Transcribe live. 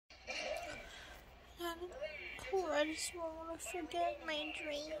I just don't want to forget my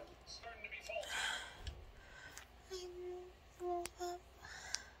dream.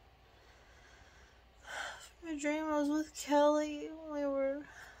 My dream was with Kelly. We were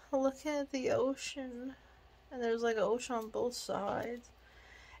looking at the ocean, and there was like an ocean on both sides,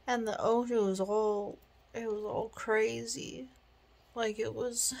 and the ocean was all crazy. Like it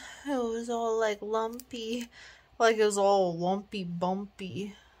was all like lumpy, like it was all lumpy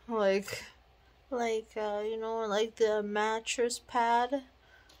bumpy, like like the mattress pad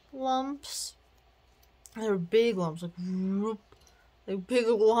lumps. They were big lumps, like big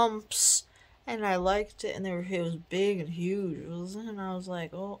lumps, and I liked it. And it was big and huge. And I was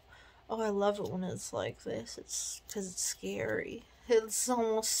like, oh, I love it when it's like this. It's because it's scary. It's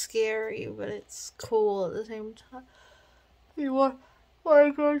almost scary, but it's cool at the same time. You want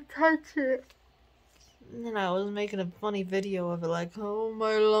to go touch it. And then I was making a funny video of it, like, oh,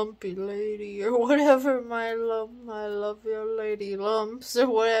 my lumpy lady, or whatever, I love your lady lumps, or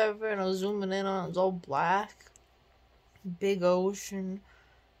whatever, and I was zooming in on it, it was all black, big ocean,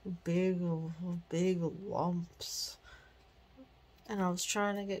 big lumps, and I was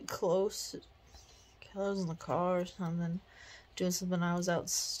trying to get close, I was in the car or something, doing something, I was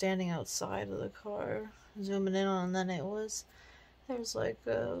standing outside of the car, zooming in on, and then there was like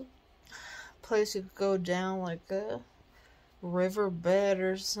a place you could go down, like a riverbed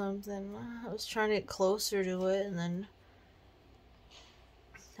or something. I was trying to get closer to it, and then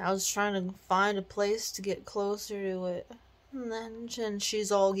I was trying to find a place to get closer to it, and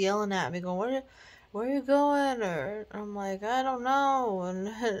she's all yelling at me, going, where are you going? Or I'm like, I don't know, and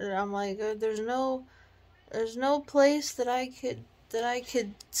I'm like, there's no place that I could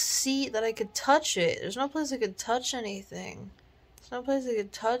see, that I could touch it. There's no place I could touch anything. No place I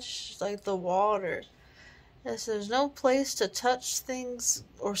could touch, like, the water. Yes, there's no place to touch things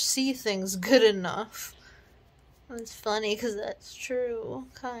or see things good enough. It's funny, because that's true,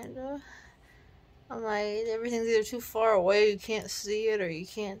 kind of. I'm like, everything's either too far away, you can't see it, or you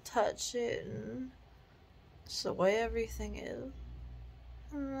can't touch it, and it's the way everything is.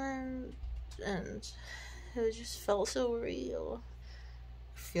 And it just felt so real.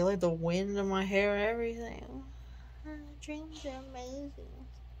 I feel like the wind in my hair and everything. Dreams are amazing.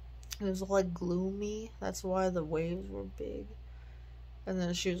 It was all like gloomy. That's why the waves were big. And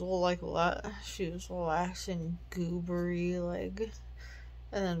then she was all like acting goobery, like,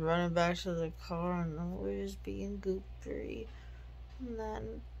 and then running back to the car, and then we were just being goobery.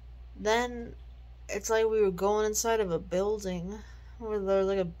 And then it's like we were going inside of a building where there was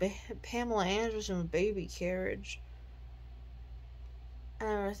like a Pamela Anderson baby carriage. And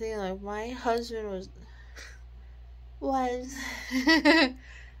I was thinking, like, my husband was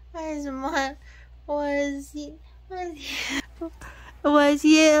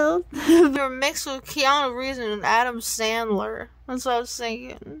you? They were mixed with Keanu Reeves and Adam Sandler. That's what I was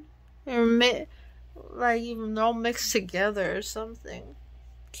thinking. They're even all mixed together or something.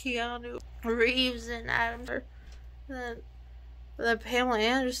 Keanu Reeves and Adam Sandler. Then Pamela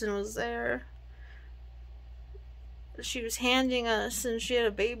Anderson was there. She was handing us, and she had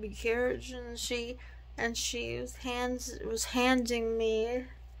a baby carriage, and she was handing me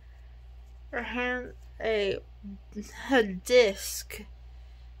a disc,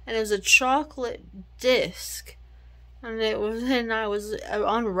 and it was a chocolate disc, and I was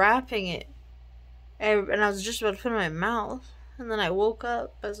unwrapping it, and I was just about to put it in my mouth, and then I woke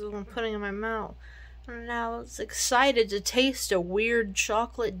up as I was putting it in my mouth, and I was excited to taste a weird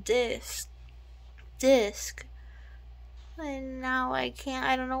chocolate disc, and now I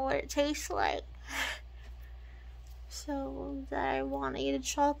don't know what it tastes like. So I want to eat a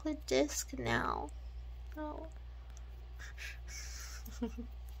chocolate disc now. Oh.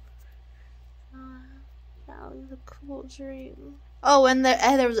 That was a cool dream. Oh, and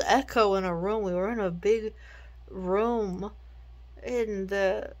there was echo in a room. We were in a big room,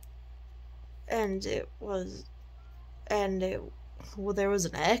 there was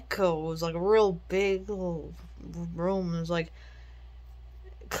an echo. It was like a real big little room. It was like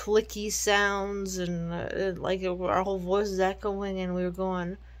clicky sounds, and like our whole voices echoing, and we were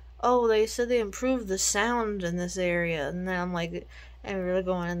going, oh, they said they improved the sound in this area, and then I'm like, and we were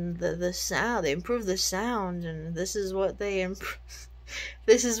going, the sound, they improved the sound, and this is what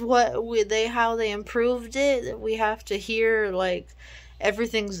how they improved it. We have to hear, like,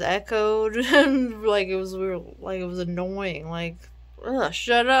 everything's echoed, and like it was annoying, like, ugh,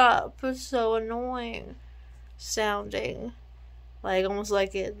 shut up, it's so annoying sounding. Like, almost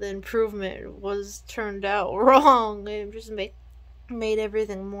like the improvement was turned out wrong. It just made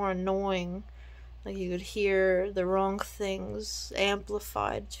everything more annoying. Like, you could hear the wrong things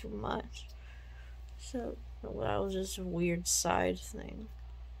amplified too much. So, That was just a weird side thing.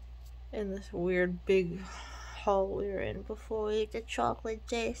 In this weird big hall we were in before we ate the chocolate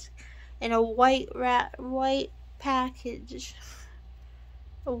disc. In a white package.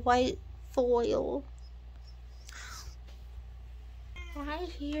 A white foil. I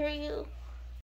hear you.